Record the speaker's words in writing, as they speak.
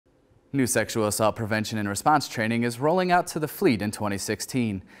New sexual assault prevention and response training is rolling out to the fleet in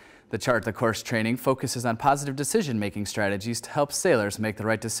 2016. The Chart the Course training focuses on positive decision-making strategies to help sailors make the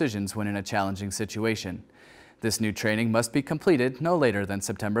right decisions when in a challenging situation. This new training must be completed no later than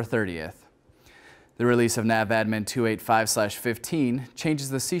September 30th. The release of Nav Admin 285/15 changes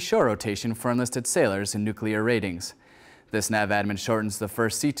the sea-shore rotation for enlisted sailors in nuclear ratings. This Nav Admin shortens the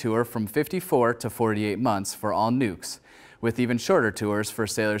first sea tour from 54 to 48 months for all nukes, with even shorter tours for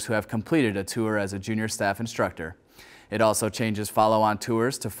sailors who have completed a tour as a junior staff instructor. It also changes follow-on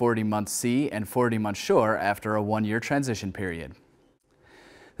tours to 40-month sea and 40-month shore after a one-year transition period.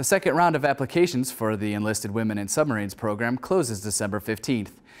 The second round of applications for the Enlisted Women in Submarines program closes December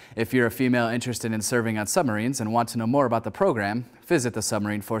 15th. If you're a female interested in serving on submarines and want to know more about the program, visit the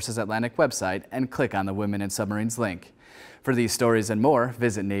Submarine Forces Atlantic website and click on the Women in Submarines link. For these stories and more,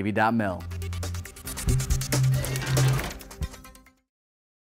 visit Navy.mil.